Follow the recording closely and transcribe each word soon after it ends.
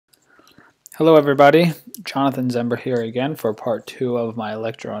Hello everybody, Jonathan Zember here again for part 2 of my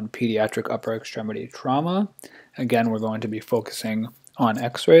lecture on pediatric upper extremity trauma. Again, we're going to be focusing on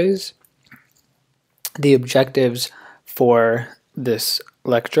x-rays. The objectives for this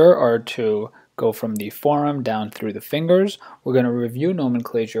lecture are to go from the forearm down through the fingers. We're going to review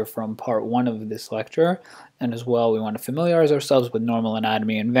nomenclature from part 1 of this lecture, and as well we want to familiarize ourselves with normal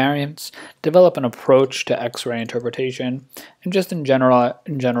anatomy and variants, develop an approach to x-ray interpretation, and just in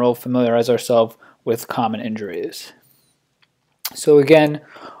general familiarize ourselves with common injuries. So again,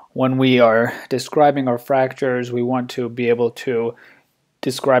 when we are describing our fractures, we want to be able to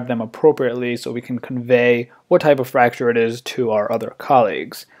describe them appropriately so we can convey what type of fracture it is to our other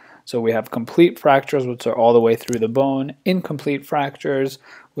colleagues. So we have complete fractures, which are all the way through the bone. Incomplete fractures,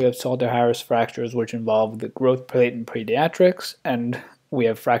 we have Salter-Harris fractures, which involve the growth plate in pediatrics, and we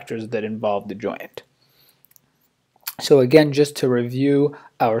have fractures that involve the joint. So again, just to review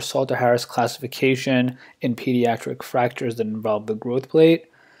our Salter-Harris classification in pediatric fractures that involve the growth plate.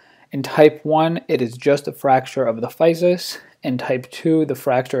 In type 1, it is just a fracture of the physis. In type 2, the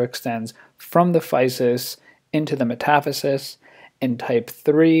fracture extends from the physis into the metaphysis. In type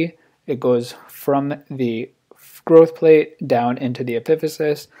 3, it goes from the growth plate down into the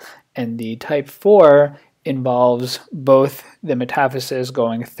epiphysis. And the type 4 involves both the metaphysis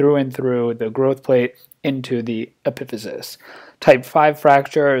going through and through the growth plate into the epiphysis. Type 5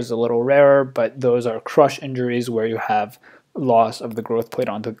 fracture is a little rarer, but those are crush injuries where you have loss of the growth plate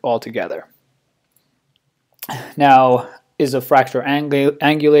altogether. Now, is a fracture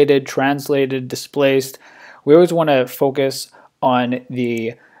angulated, translated, displaced? We always want to focus on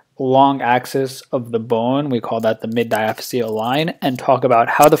the long axis of the bone, we call that the mid-diaphyseal line, and talk about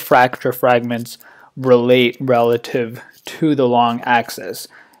how the fracture fragments relate relative to the long axis.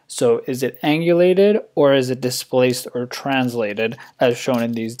 So is it angulated or is it displaced or translated as shown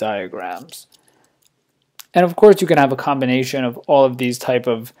in these diagrams? And of course you can have a combination of all of these type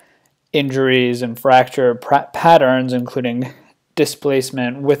of injuries and fracture patterns, including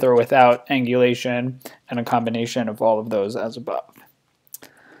displacement with or without angulation, and a combination of all of those as above.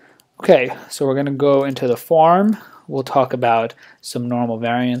 Okay, so we're going to go into the form. We'll talk about some normal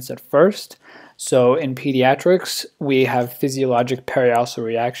variants at first. So in pediatrics, we have physiologic periosteal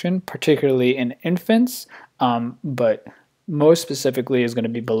reaction, particularly in infants, but most specifically is going to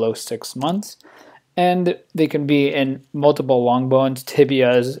be below 6 months. And they can be in multiple long bones,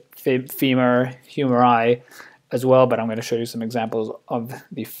 tibias, femur, humeri as well, but I'm going to show you some examples of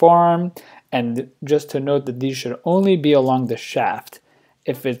the forearm. And just to note that these should only be along the shaft.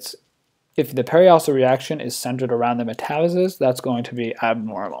 If the periosteal reaction is centered around the metaphysis, that's going to be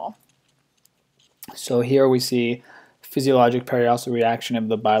abnormal. So here we see physiologic periosteal reaction of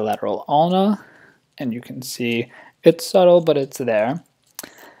the bilateral ulna, and you can see it's subtle, but it's there.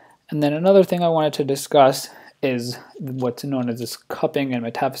 And then another thing I wanted to discuss is what's known as this cupping and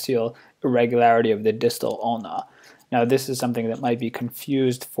metaphyseal irregularity of the distal ulna. Now this is something that might be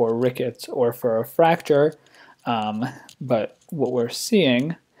confused for rickets or for a fracture, but what we're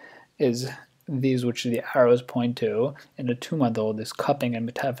seeing is these, which the arrows point to, in a 2-month-old, this cupping and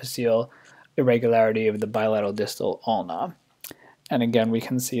metaphyseal irregularity of the bilateral distal ulna. And again, we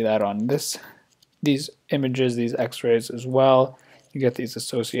can see that on these images, these x-rays as well. You get these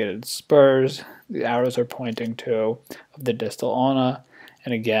associated spurs, the arrows are pointing to, of the distal ulna.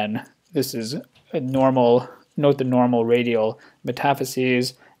 And again, this is a normal, note the normal radial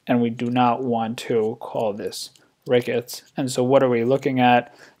metaphyses, and we do not want to call this rickets. And so what are we looking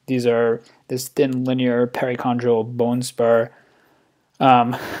at? These are this thin linear perichondral bone spur.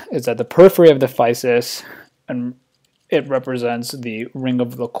 It's at the periphery of the physis, and it represents the ring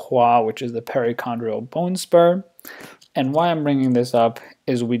of Lacroix, which is the perichondral bone spur. And why I'm bringing this up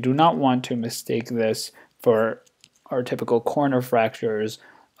is we do not want to mistake this for our typical corner fractures,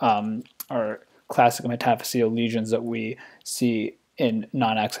 or classic metaphyseal lesions that we see in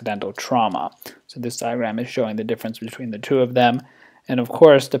non-accidental trauma. So this diagram is showing the difference between the two of them. And of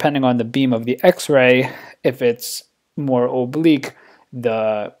course, depending on the beam of the x-ray, if it's more oblique,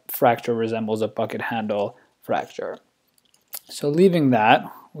 the fracture resembles a bucket handle fracture. So leaving that,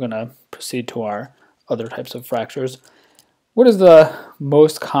 we're going to proceed to our other types of fractures. What is the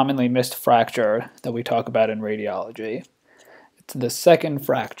most commonly missed fracture that we talk about in radiology? It's the second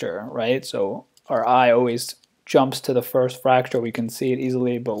fracture, right? So our eye always jumps to the first fracture. We can see it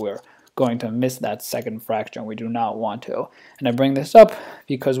easily, but we're going to miss that second fracture, and we do not want to. And I bring this up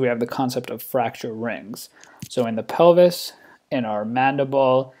because we have the concept of fracture rings. So in the pelvis, in our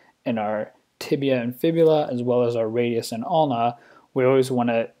mandible, in our tibia and fibula, as well as our radius and ulna, we always want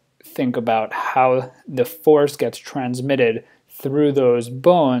to think about how the force gets transmitted through those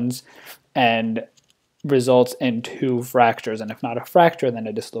bones and results in 2 fractures, and if not a fracture, then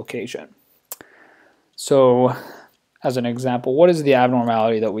a dislocation. So as an example, what is the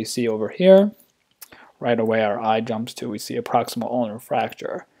abnormality that we see over here? Right away our eye jumps to, we see a proximal ulnar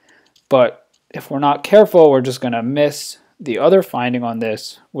fracture. But if we're not careful, we're just going to miss the other finding on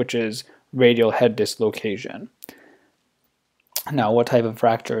this, which is radial head dislocation. Now, what type of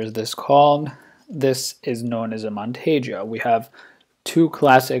fracture is this called? This is known as a montagia. We have 2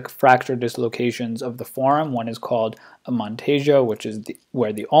 classic fracture dislocations of the forearm. One is called a montagia, which is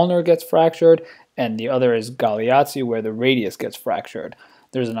where the ulnar gets fractured, and the other is Galeazzi, where the radius gets fractured.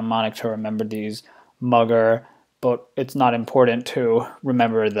 There's a mnemonic to remember these, mugger, but it's not important to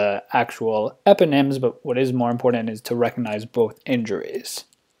remember the actual eponyms, but what is more important is to recognize both injuries.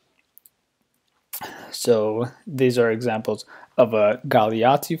 So these are examples of a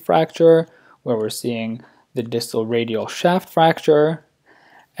Galeazzi fracture, where we're seeing the distal radial shaft fracture.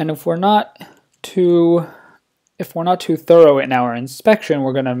 And if we're not too thorough in our inspection,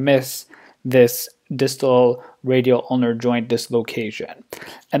 we're going to miss this distal radial ulnar joint dislocation.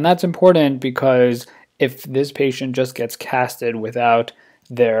 And that's important because if this patient just gets casted without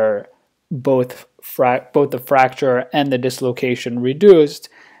their both the fracture and the dislocation reduced,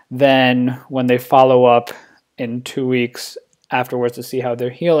 then when they follow up in 2 weeks afterwards to see how they're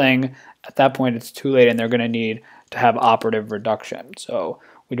healing, at that point it's too late and they're going to need to have operative reduction. So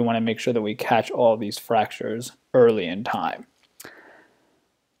we do want to make sure that we catch all these fractures early in time.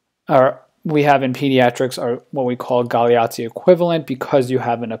 We have in pediatrics what we call Galeazzi equivalent, because you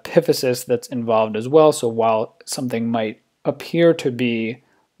have an epiphysis that's involved as well. So while something might appear to be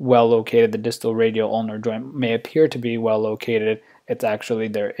well located, the distal radial ulnar joint may appear to be well located, it's actually,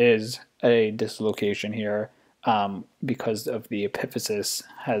 there is a dislocation here because of the epiphysis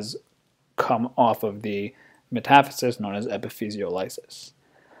has come off of the metaphysis, known as epiphysiolysis.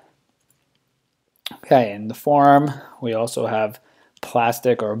 Okay, in the forearm, we also have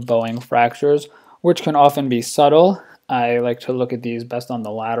plastic or bowing fractures, which can often be subtle. I like to look at these best on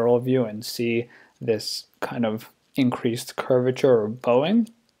the lateral view and see this kind of increased curvature or bowing.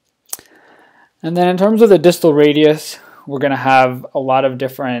 And then in terms of the distal radius, we're going to have a lot of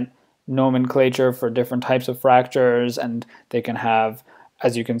different nomenclature for different types of fractures, and they can have,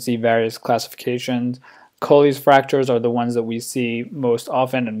 as you can see, various classifications. Colles fractures are the ones that we see most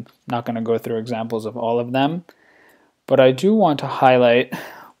often, and I'm not going to go through examples of all of them. But I do want to highlight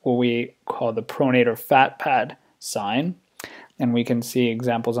what we call the pronator fat pad sign. And we can see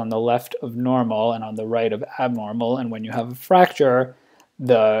examples on the left of normal and on the right of abnormal. And when you have a fracture,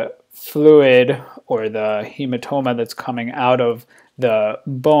 the fluid or the hematoma that's coming out of the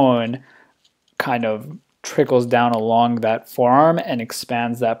bone kind of trickles down along that forearm and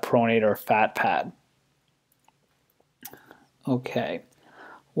expands that pronator fat pad. Okay,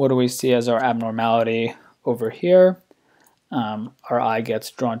 what do we see as our abnormality over here? Our eye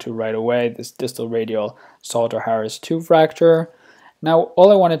gets drawn to right away, this distal radial Salter-Harris 2 fracture. Now,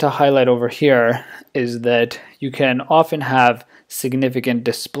 all I wanted to highlight over here is that you can often have significant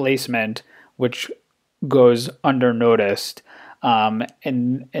displacement, which goes undernoticed.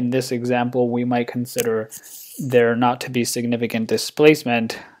 In this example, we might consider there not to be significant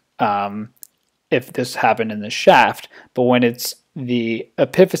displacement if this happened in the shaft, but when it's the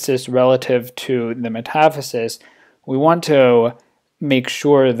epiphysis relative to the metaphysis, we want to make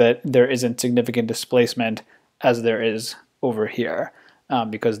sure that there isn't significant displacement as there is over here,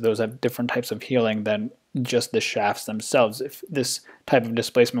 because those have different types of healing than just the shafts themselves. If this type of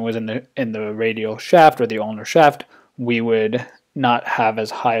displacement was in the radial shaft or the ulnar shaft, we would not have as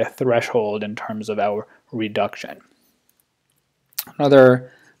high a threshold in terms of our reduction.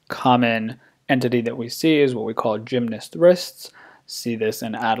 Another common entity that we see is what we call gymnast wrists. See this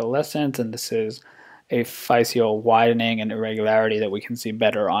in adolescents, and this is a physeal widening and irregularity that we can see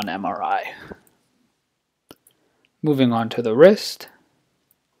better on MRI. Moving on to the wrist,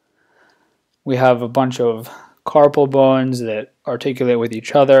 we have a bunch of carpal bones that articulate with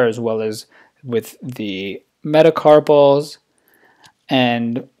each other as well as with the metacarpals.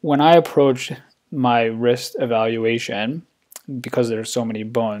 And when I approach my wrist evaluation, because there's so many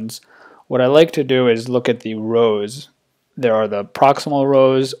bones, what I like to do is look at the rows. There are the proximal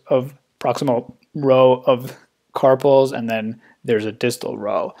row of carpals, and then there's a distal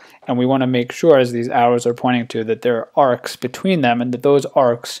row. And we want to make sure, as these arrows are pointing to, that there are arcs between them and that those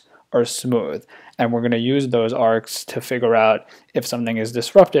arcs are smooth. And we're going to use those arcs to figure out if something is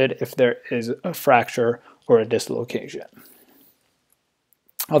disrupted, if there is a fracture or a dislocation.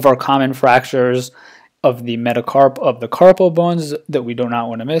 Of our common fractures of the carpal bones that we do not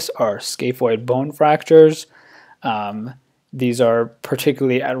want to miss are scaphoid bone fractures. These are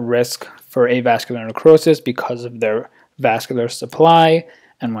particularly at risk for avascular necrosis because of their vascular supply,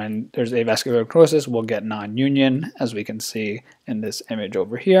 and when there's avascular necrosis, we'll get non-union, as we can see in this image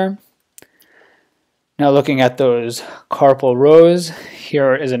over here. Now looking at those carpal rows,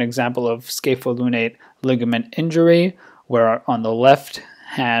 here is an example of scapholunate ligament injury, where on the left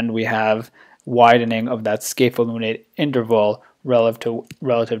hand we have widening of that scapholunate interval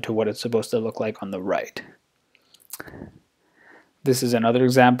relative to what it's supposed to look like on the right. This is another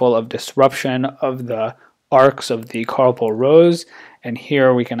example of disruption of the arcs of the carpal rows, and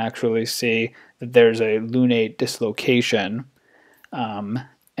here we can actually see that there's a lunate dislocation,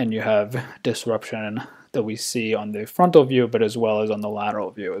 and you have disruption that we see on the frontal view, but as well as on the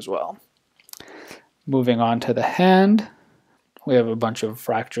lateral view as well. Moving on to the hand, we have a bunch of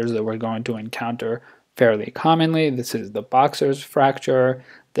fractures that we're going to encounter fairly commonly. This is the boxer's fracture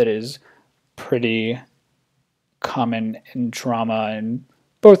that is pretty common in trauma in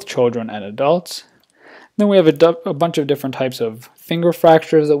both children and adults. Then we have a bunch of different types of finger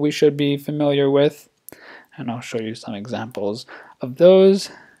fractures that we should be familiar with, and I'll show you some examples of those.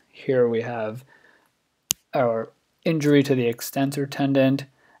 Here we have our injury to the extensor tendon,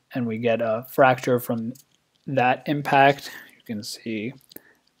 and we get a fracture from that impact. You can see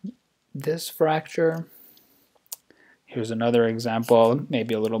this fracture. Here's another example,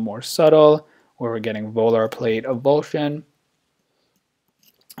 maybe a little more subtle, where we're getting volar plate avulsion.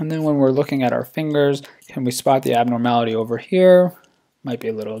 And then when we're looking at our fingers, can we spot the abnormality over here? Might be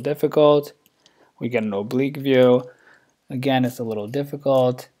a little difficult. We get an oblique view. Again, it's a little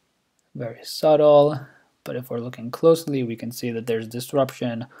difficult, very subtle, but if we're looking closely, we can see that there's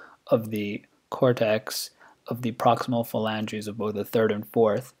disruption of the cortex of the proximal phalanges of both the third and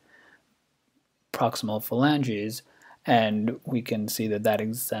fourth proximal phalanges, and we can see that that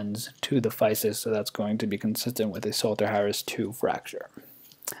extends to the physis, so that's going to be consistent with a Salter-Harris 2 fracture.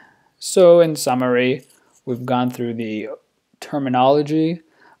 So in summary, we've gone through the terminology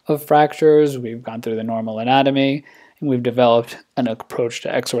of fractures, we've gone through the normal anatomy, and we've developed an approach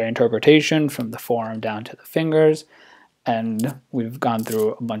to X-ray interpretation from the forearm down to the fingers, and we've gone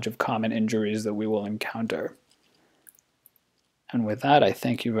through a bunch of common injuries that we will encounter. And with that, I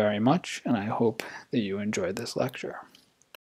thank you very much, and I hope that you enjoyed this lecture.